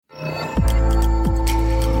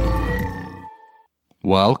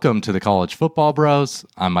Welcome to the College Football Bros.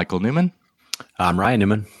 I'm Michael Newman. I'm Ryan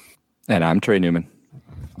Newman. And I'm Trey Newman.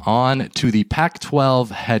 On to the Pac-12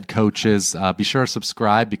 head coaches. Be sure to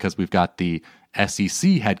subscribe because we've got the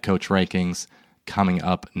SEC head coach rankings coming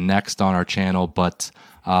up next on our channel. But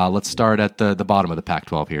let's start at the bottom of the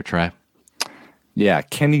Pac-12 here, Trey. Yeah,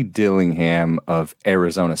 Kenny Dillingham of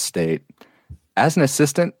Arizona State. As an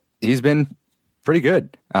assistant, he's been pretty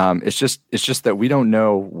good. It's just that we don't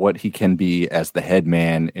know what he can be as the head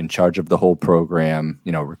man in charge of the whole program,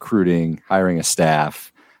 recruiting, hiring a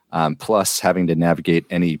staff, plus having to navigate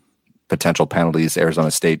any potential penalties Arizona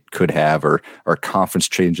State could have or conference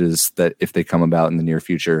changes that if they come about in the near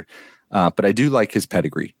future. But I do like his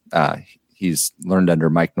pedigree. He's learned under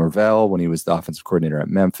Mike Norvell when he was the offensive coordinator at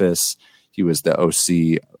Memphis. He was the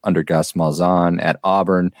OC under Gus Malzahn at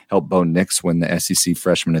Auburn, helped Bo Nix win the SEC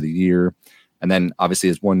Freshman of the Year. And then, obviously,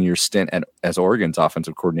 his one-year stint as Oregon's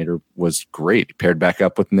offensive coordinator was great. He paired back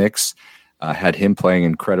up with Nix, had him playing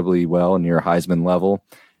incredibly well near Heisman level.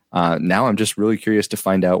 Now I'm just really curious to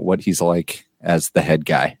find out what he's like as the head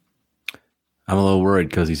guy. I'm a little worried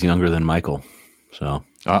because he's younger than Michael. So,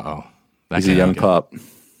 he's a young pup.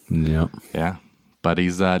 Yep. Yeah, but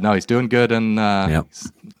he's doing good and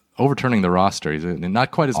he's overturning the roster. He's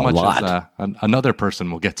not quite as much as another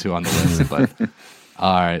person we'll get to on the list, but.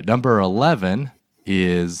 All right, number 11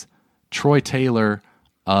 is Troy Taylor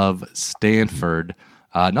of Stanford.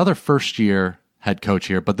 Another first-year head coach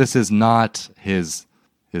here, but this is not his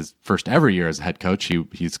first ever year as a head coach.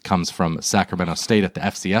 He comes from Sacramento State at the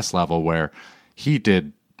FCS level where he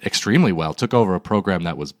did extremely well, took over a program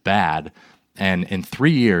that was bad, and in 3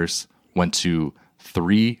 years went to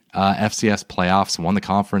 3 FCS playoffs, won the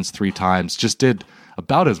conference 3 times, just did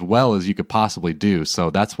about as well as you could possibly do. So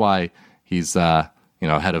that's why he's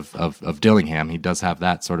ahead of Dillingham. He does have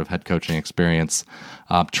that sort of head coaching experience.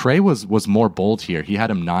 Trey was more bold here. He had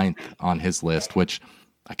him 9th on his list, which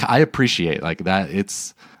I appreciate. Like that,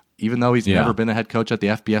 it's even though he's never been a head coach at the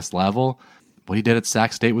FBS level, what he did at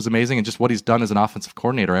Sac State was amazing, and just what he's done as an offensive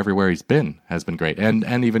coordinator everywhere he's been has been great.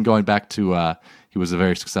 And even going back to he was a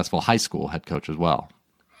very successful high school head coach as well.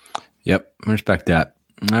 Yep, I respect that.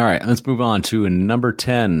 All right, let's move on to number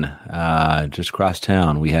 10, just across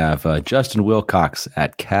town. We have Justin Wilcox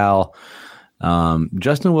at Cal.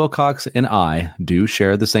 Justin Wilcox and I do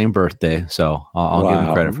share the same birthday, so I'll give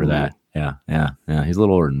him credit for that. Yeah. He's a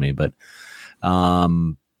little older than me, but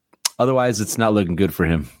otherwise it's not looking good for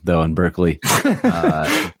him, though, in Berkeley.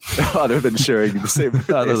 Other than sharing the same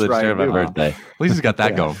birthday. Other than sharing my birthday. At least he's got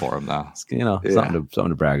that going for him now. Something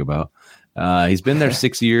to brag about. He's been there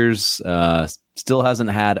 6 years, still hasn't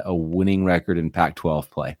had a winning record in Pac-12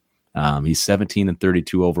 play. He's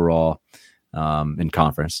 17-32 overall in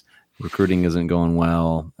conference. Recruiting isn't going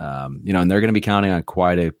well, and they're going to be counting on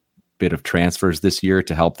quite a bit of transfers this year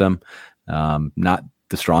to help them. Not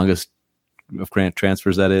the strongest of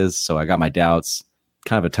transfers, that is. So I got my doubts.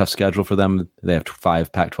 Kind of a tough schedule for them. They have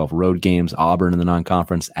 5 Pac-12 road games. Auburn in the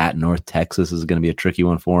non-conference at North Texas is going to be a tricky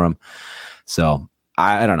one for them. So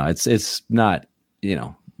I don't know. It's not,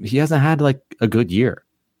 he hasn't had like a good year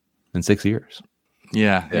in 6 years.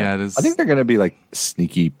 Yeah. It is. I think they're going to be like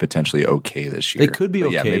sneaky, potentially okay this year. They could be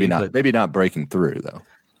okay. Yeah, maybe not breaking through though.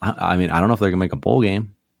 I mean, I don't know if they're going to make a bowl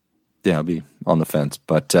game. Yeah, I'll be on the fence,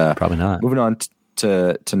 but probably not. Moving on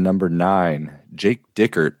to number 9, Jake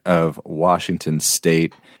Dickert of Washington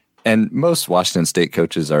State. And most Washington State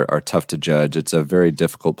coaches are tough to judge. It's a very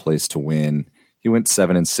difficult place to win. He went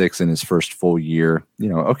 7-6 in his first full year.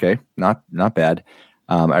 Okay, not bad.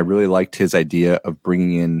 I really liked his idea of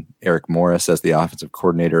bringing in Eric Morris as the offensive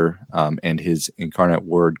coordinator and his incarnate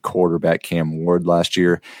word quarterback Cam Ward last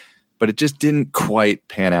year. But it just didn't quite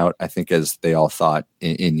pan out, I think, as they all thought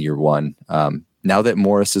in year one. Now that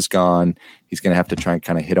Morris is gone, he's going to have to try and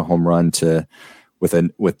kind of hit a home run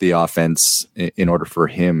with the offense in order for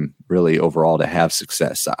him really overall to have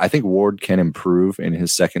success. I think Ward can improve in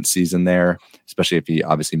his second season there, especially if he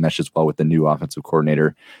obviously meshes well with the new offensive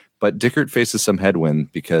coordinator. But Dickert faces some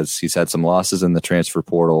headwind because he's had some losses in the transfer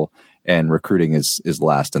portal and recruiting is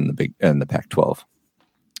last in the Pac-12.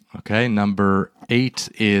 Okay, number 8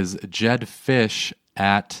 is Jedd Fisch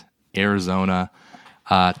at Arizona.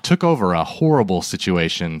 Took over a horrible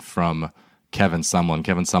situation from Kevin Sumlin.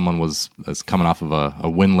 Kevin Sumlin was coming off of a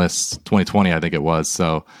winless 2020, I think it was.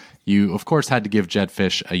 So you, of course, had to give Jedd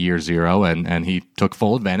Fisch a year 0, and he took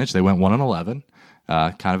full advantage. They went 1-11,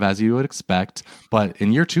 kind of as you would expect. But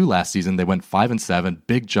in year 2 last season, they went 5-7,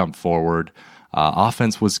 big jump forward.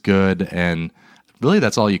 Offense was good, and really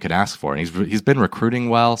that's all you can ask for. And he's been recruiting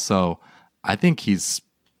well, so I think he's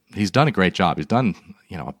done a great job. He's done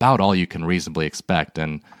about all you can reasonably expect,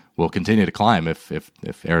 and will continue to climb if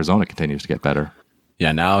Arizona continues to get better.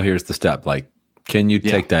 Yeah, now here's the step. Like, can you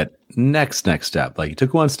take that next step? Like, you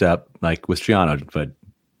took one step, like with Schiano, but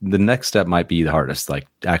the next step might be the hardest, like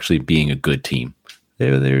actually being a good team.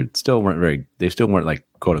 They still weren't like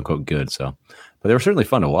quote unquote good. So, but they were certainly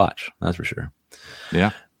fun to watch. That's for sure. Yeah.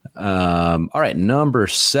 All right. Number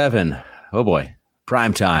 7. Oh boy.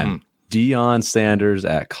 Prime time. Deion Sanders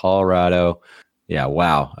at Colorado. Yeah.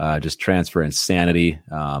 Wow. Just transfer insanity.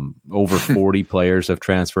 Over 40 players have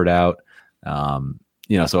transferred out.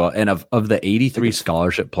 So, and of the 83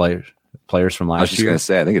 scholarship players from last year. I was just going to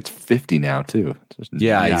say, I think it's 50 now too.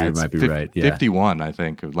 Yeah, you might be right. Yeah. 51, I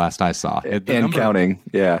think, last I saw. And counting.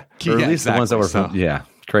 Yeah. Or at least the ones that were from,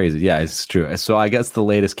 crazy. Yeah, it's true. So I guess the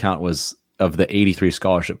latest count was of the 83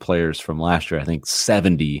 scholarship players from last year, I think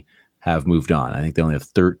 70 have moved on. I think they only have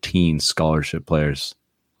 13 scholarship players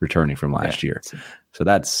returning from last year. So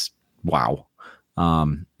that's wow.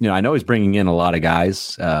 I know he's bringing in a lot of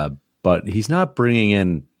guys, but he's not bringing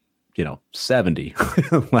in, 70.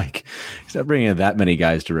 Like, he's not bringing in that many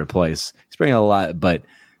guys to replace. He's bringing a lot, but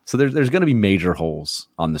so there's going to be major holes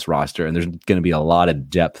on this roster, and there's going to be a lot of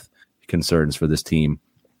depth concerns for this team.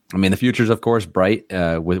 I mean, the future's of course bright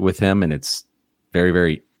with him, and it's very,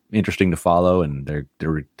 very interesting to follow. And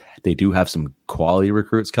they do have some quality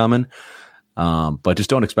recruits coming, but just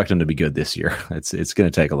don't expect them to be good this year. It's going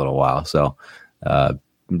to take a little while, so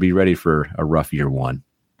be ready for a rough year one.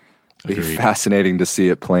 Be fascinating to see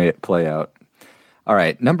it play out. All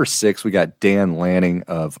right, number 6, we got Dan Lanning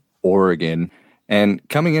of Oregon. And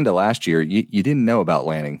coming into last year, you didn't know about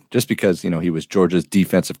Lanning just because, he was Georgia's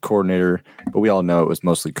defensive coordinator, but we all know it was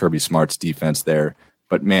mostly Kirby Smart's defense there.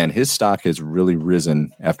 But man, his stock has really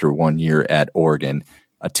risen after 1 year at Oregon,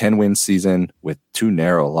 a 10-win season with 2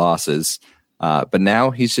 narrow losses. But now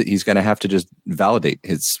he's going to have to just validate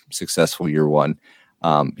his successful year one.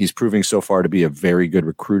 He's proving so far to be a very good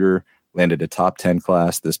recruiter, landed a top 10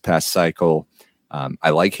 class this past cycle. I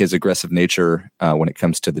like his aggressive nature when it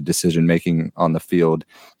comes to the decision-making on the field.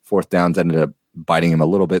 4th downs ended up biting him a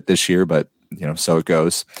little bit this year, but, so it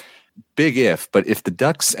goes. Big if, but if the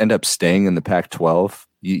Ducks end up staying in the Pac-12,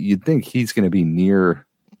 you'd think he's going to be near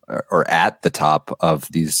or at the top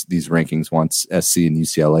of these rankings once SC and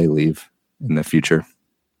UCLA leave in the future.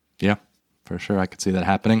 Yeah, for sure. I could see that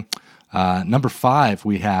happening. Number 5,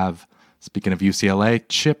 we have, speaking of UCLA,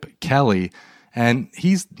 Chip Kelly. And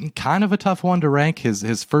he's kind of a tough one to rank.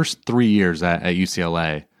 His first 3 years at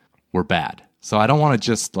UCLA were bad. So I don't want to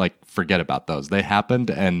just forget about those. They happened,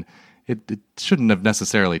 and it shouldn't have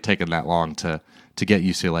necessarily taken that long to get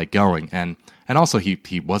UCLA going. And also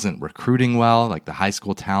he wasn't recruiting well, like the high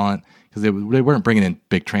school talent, because they weren't bringing in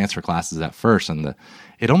big transfer classes at first. And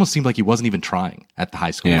it almost seemed like he wasn't even trying at the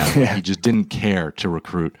high school level. He just didn't care to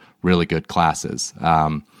recruit really good classes.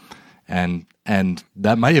 And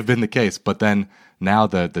that might have been the case, but then now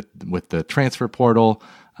with the transfer portal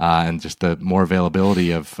and just the more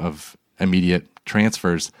availability of immediate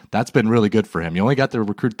transfers, that's been really good for him. You only got to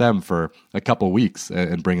recruit them for a couple weeks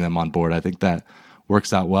and bring them on board. I think that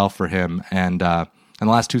works out well for him. And the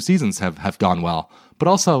last 2 seasons have gone well, but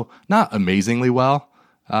also not amazingly well.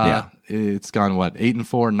 It's gone 8-4,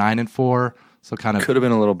 9-4. So kind of could have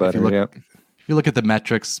been a little better. If you look at the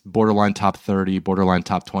metrics, borderline top 30, borderline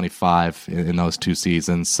top 25 in those 2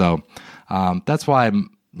 seasons. So that's why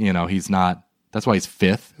he's not. That's why he's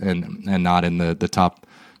 5th and not in the top.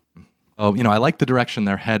 Oh, I like the direction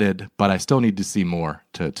they're headed, but I still need to see more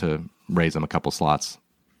to raise them a couple slots.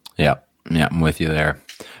 Yeah, I'm with you there.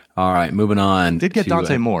 All right, moving on. Did get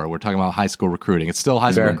Dante Moore. We're talking about high school recruiting. It's still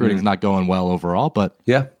high school recruiting is not going well overall, but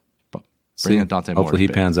bringing Dante Moore. Hopefully he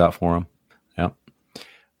pans out for him.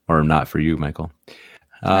 Or not for you, Michael.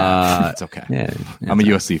 It's okay. I'm a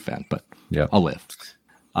USC fan, but I'll live.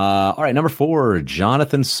 All right, number 4,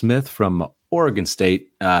 Jonathan Smith from Oregon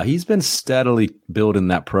State. He's been steadily building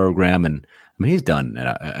that program, and he's done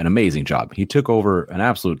an amazing job. He took over an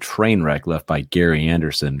absolute train wreck left by Gary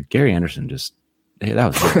Anderson. Gary Anderson that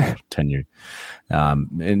was 10 years.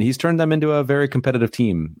 And he's turned them into a very competitive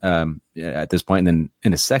team at this point. And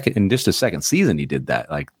then in just a second season, he did that.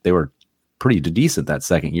 They were pretty decent that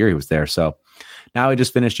second year he was there. So now he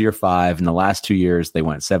just finished year 5. In the last 2 years, they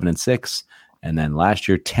went 7-6, and then last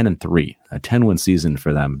year 10-3, a 10-win season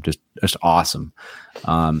for them. Just awesome.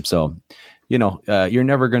 So you're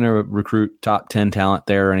never going to recruit top 10 talent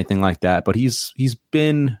there or anything like that. But he's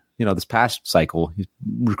been this past cycle, he's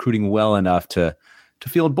recruiting well enough to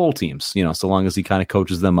field bowl teams. So long as he kind of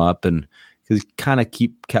coaches them up, and because he kind of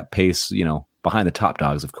kept pace. Behind the top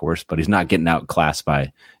dogs, of course, but he's not getting outclassed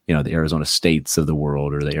by, the Arizona States of the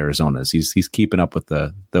world or the Arizonas. He's keeping up with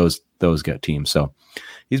those good teams. So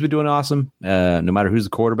he's been doing awesome. No matter who's the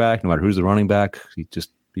quarterback, no matter who's the running back,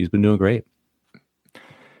 he's been doing great.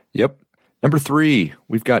 Yep. Number 3,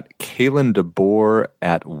 we've got Kalen DeBoer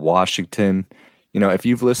at Washington. If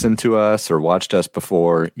you've listened to us or watched us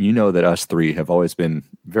before, you know that us 3 have always been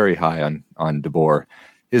very high on DeBoer.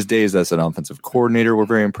 His days as an offensive coordinator were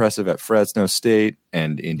very impressive at Fresno State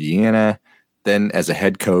and Indiana. Then as a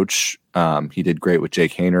head coach, he did great with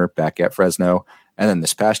Jake Haener back at Fresno. And then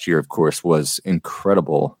this past year, of course, was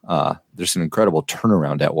incredible. There's an incredible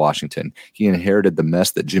turnaround at Washington. He inherited the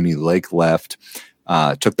mess that Jimmy Lake left,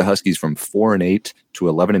 took the Huskies from 4-8 to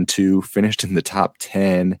 11-2, finished in the top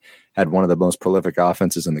 10, had one of the most prolific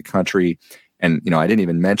offenses in the country. And, I didn't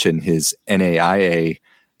even mention his NAIA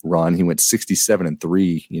run. He went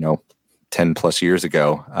 67-3, 10 plus years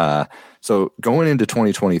ago. So going into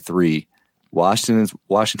 2023,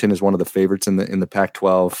 Washington is one of the favorites in the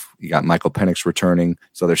Pac-12. You got Michael Penix returning,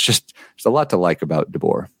 so there's a lot to like about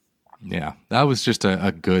DeBoer. Yeah, that was just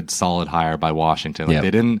a good, solid hire by Washington. They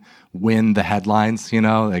didn't win the headlines,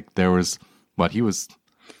 Like there was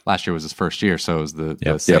last year was his first year, so it was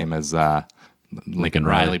the same as Lincoln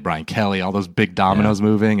Riley, Brian Kelly, all those big dominoes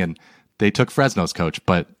moving, and they took Fresno's coach,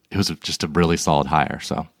 but it was just a really solid hire.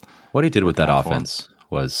 So what he did with that offense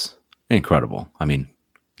was incredible. I mean,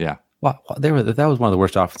 yeah. Wow, that was one of the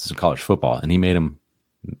worst offenses in college football, and he made them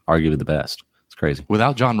arguably the best. It's crazy.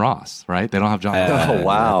 Without John Ross, right? They don't have John Ross. Oh,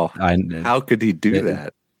 wow. How could he do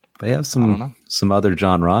that? They have some other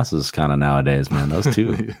John Rosses kind of nowadays, man. Those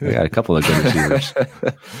two. They got a couple of good receivers.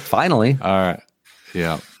 Finally. All right.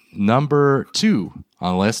 Yeah. Number 2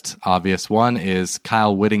 on the list, obvious one, is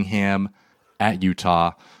Kyle Whittingham at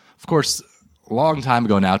Utah. Of course, a long time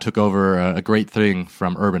ago now, took over a great thing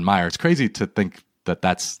from Urban Meyer. It's crazy to think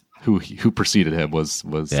that's who preceded him was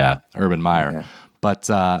Urban Meyer. Yeah.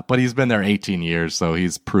 But he's been there 18 years, so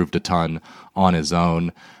he's proved a ton on his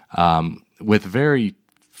own with very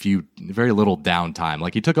little downtime.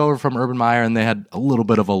 Like he took over from Urban Meyer and they had a little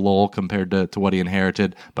bit of a lull compared to what he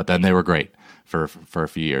inherited, but then they were great for a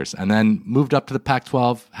few years. And then moved up to the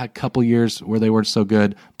Pac-12, had a couple years where they weren't so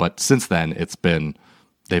good, but since then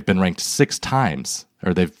they've been ranked 6 times,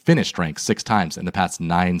 or they've finished ranked 6 times in the past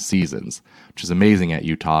 9 seasons, which is amazing at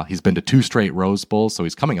Utah. He's been to 2 straight Rose Bowls, so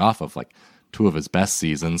he's coming off of like 2 of his best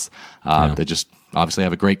seasons. They just obviously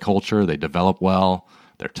have a great culture. They develop well.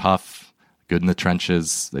 They're tough, good in the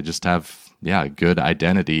trenches. They just have, a good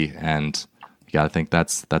identity, and you got to think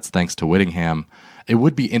that's thanks to Whittingham. It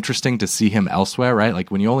would be interesting to see him elsewhere, right?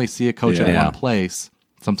 Like when you only see a coach in one place,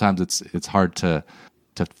 sometimes it's hard to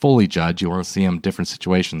fully judge. You want to see him in different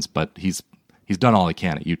situations, but he's done all he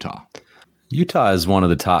can at Utah. Utah is one of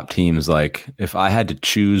the top teams. Like if I had to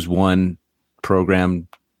choose one program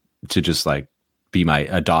to just like be my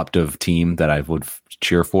adoptive team that I would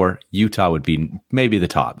cheer for, Utah would be maybe the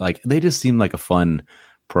top. Like they just seem like a fun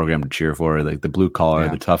program to cheer for, like the blue collar,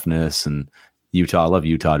 the toughness, and Utah. I love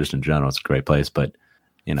Utah just in general. It's a great place, but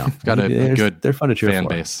got a good they're fun to cheer fan for.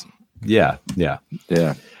 Base. Yeah.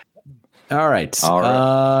 All right.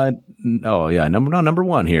 Number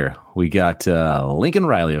 1 here. We got Lincoln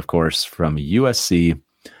Riley, of course, from USC.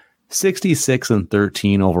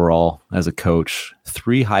 66-13 overall as a coach.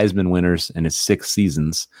 3 Heisman winners in his 6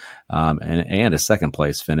 seasons, and a second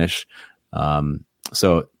place finish.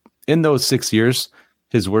 So in those 6 years,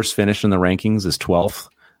 his worst finish in the rankings is 12th,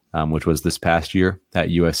 which was this past year at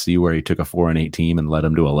USC, where he took a 4-8 team and led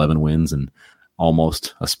them to 11 wins and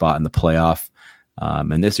almost a spot in the playoff.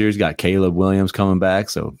 And this year he's got Caleb Williams coming back,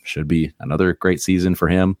 so should be another great season for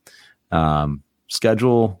him.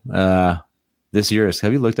 Schedule this year is,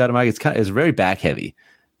 have you looked at it, Mike? It's very back heavy.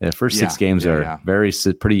 The first 6 games are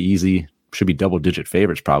pretty easy. Should be double digit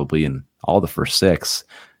favorites probably in all the first 6,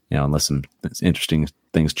 unless some interesting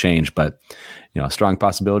things change. But a strong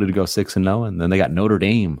possibility to go 6-0, and then they got Notre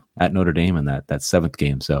Dame in that 7th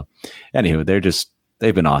game. So anywho,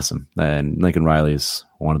 they've been awesome, and Lincoln Riley is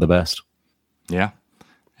one of the best. Yeah.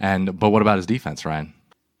 But what about his defense, Ryan?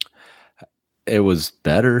 It was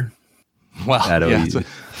better. Well, it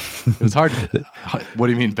was hard. What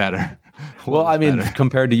do you mean better? Well, I mean,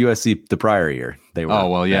 compared to USC the prior year, they were. Oh,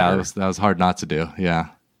 well, yeah, that was hard not to do. Yeah.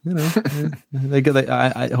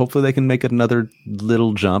 Hopefully they can make another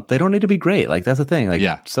little jump. They don't need to be great. Like that's the thing.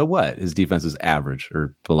 Like, so what? His defense is average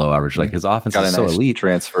or below average. Like his offense is so elite.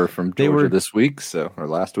 Transfer from Georgia this week, or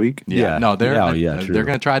last week. Yeah. No, they're going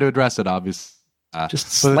to try to address it. Obviously, just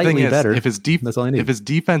slightly better. If his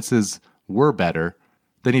defenses were better,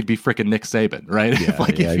 then he'd be freaking Nick Saban, right?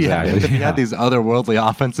 Yeah, if he had these otherworldly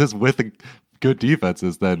offenses with good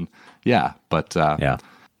defenses, then but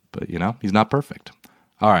he's not perfect.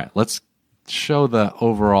 All right, let's show the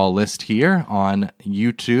overall list here on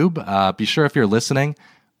YouTube. Be sure if you're listening, it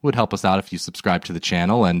would help us out if you subscribe to the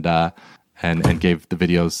channel and gave the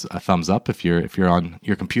videos a thumbs up if you're on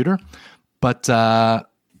your computer. But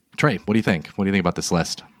Trey, what do you think? What do you think about this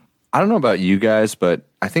list? I don't know about you guys, but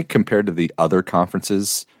I think compared to the other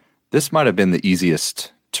conferences, this might have been the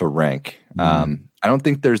easiest to rank. I don't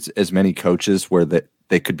think there's as many coaches where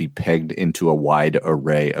they could be pegged into a wide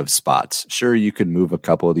array of spots. Sure, you could move a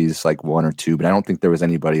couple of these, like one or two, but I don't think there was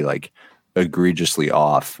anybody like egregiously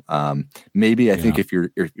off. Maybe I think if you're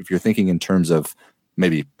thinking in terms of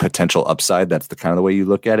maybe potential upside, that's the kind of the way you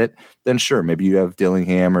look at it, then sure, maybe you have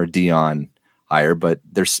Dillingham or Deion higher, but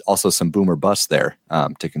there's also some boom or bust there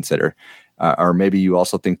to consider. Or maybe you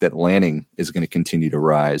also think that Lanning is going to continue to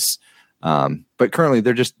rise. But currently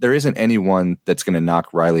there isn't anyone that's going to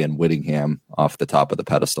knock Riley and Whittingham off the top of the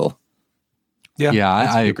pedestal. Yeah,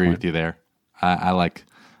 I agree with you there. I like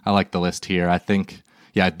the list here. I think,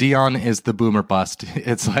 Deion is the boomer bust.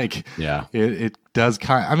 It's like, it does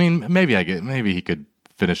kind of, I mean, maybe he could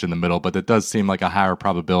finish in the middle, but it does seem like a higher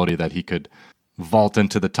probability that he could vault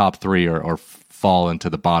into the top three or fall into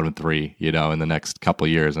the bottom three, in the next couple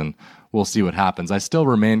of years. And we'll see what happens. I still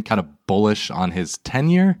remain kind of bullish on his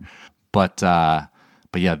tenure, but the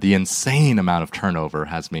insane amount of turnover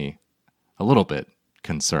has me a little bit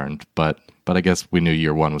concerned, but I guess we knew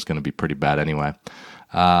year one was going to be pretty bad anyway.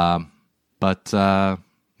 What do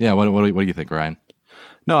you think, Ryan?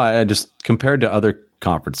 No, I just compared to other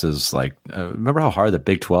conferences, like remember how hard the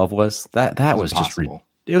Big 12 was? That was impossible.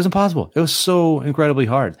 It was impossible. It was so incredibly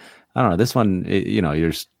hard. I don't know. This one,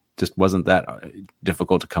 just wasn't that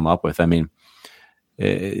difficult to come up with. I mean,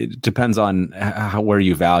 it depends on where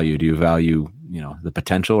you value. Do you value, the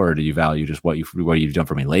potential, or do you value just what you've done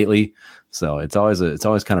for me lately? So it's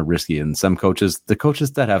always kind of risky. And some coaches, the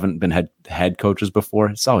coaches that haven't been head coaches before,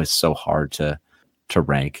 it's always so hard to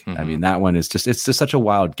rank. Mm-hmm. I mean, that one is it's just such a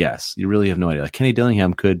wild guess. You really have no idea. Like Kenny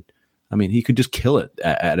Dillingham he could just kill it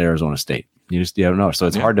at Arizona State. You don't know. So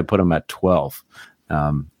it's hard to put him at 12.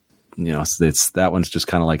 It's that one's just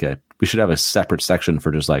kind of like we should have a separate section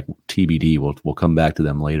for just like TBD. We'll come back to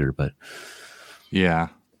them later, but yeah,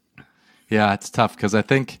 it's tough because I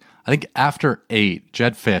think after 8,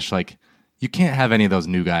 Jedd Fisch, like you can't have any of those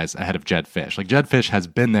new guys ahead of Jedd Fisch. Like Jedd Fisch has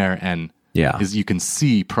been there and you can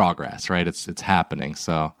see progress, right? It's happening.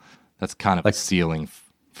 So that's kind of like a ceiling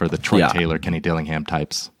for the Troy Taylor, Kenny Dillingham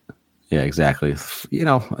types. Yeah, exactly.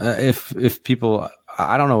 If people,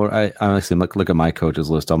 I don't know. I honestly look at my coaches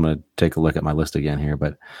list. I'm going to take a look at my list again here,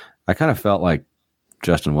 but I kind of felt like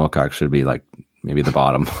Justin Wilcox should be like maybe the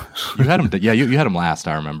bottom. You had him. You had him last.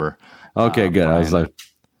 I remember. Okay, good. Brian. I was like,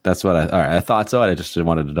 that's what I thought so. I just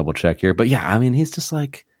wanted to double check here, but yeah, I mean, he's just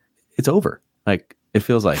like, it's over. Like it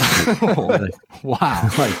feels like, wow.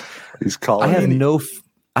 Like he's calling.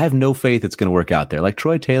 I have no faith it's going to work out there. Like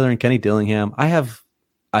Troy Taylor and Kenny Dillingham, I have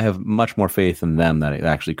much more faith in them that it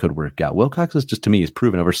actually could work out. Wilcox is just, to me, he's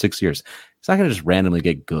proven over 6 years. It's not going to just randomly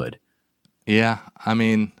get good. Yeah, I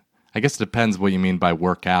mean, I guess it depends what you mean by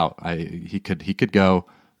work out. He could go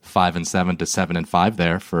 5-7 to 7-5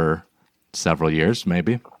 there for several years,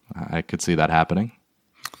 maybe. I could see that happening.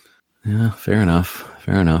 Yeah, fair enough.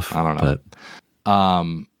 I don't know.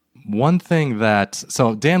 But one thing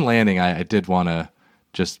so Dan Lanning, I did want to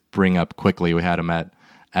just bring up quickly. We had him at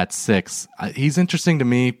 6. He's interesting to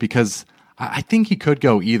me because I think he could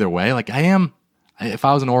go either way. Like if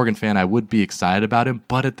I was an Oregon fan, I would be excited about him,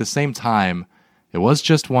 but at the same time, it was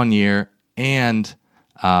just 1 year, and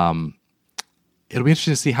it'll be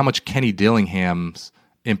interesting to see how much Kenny Dillingham's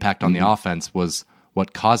impact on the offense was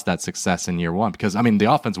what caused that success in year one. Because, I mean,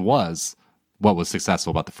 the offense was what was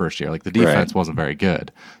successful about the first year. Like the defense wasn't very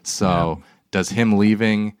good. So does him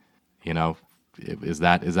leaving, is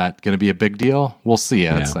that going to be a big deal? We'll see.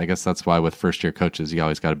 I guess that's why with first-year coaches, you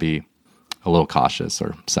always got to be a little cautious,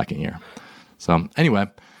 or second year. So anyway,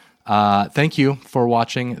 thank you for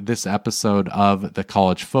watching this episode of the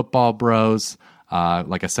College Football Bros.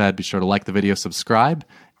 Like I said, be sure to like the video, subscribe,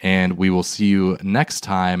 and we will see you next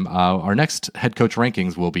time. Our next head coach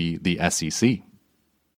rankings will be the SEC.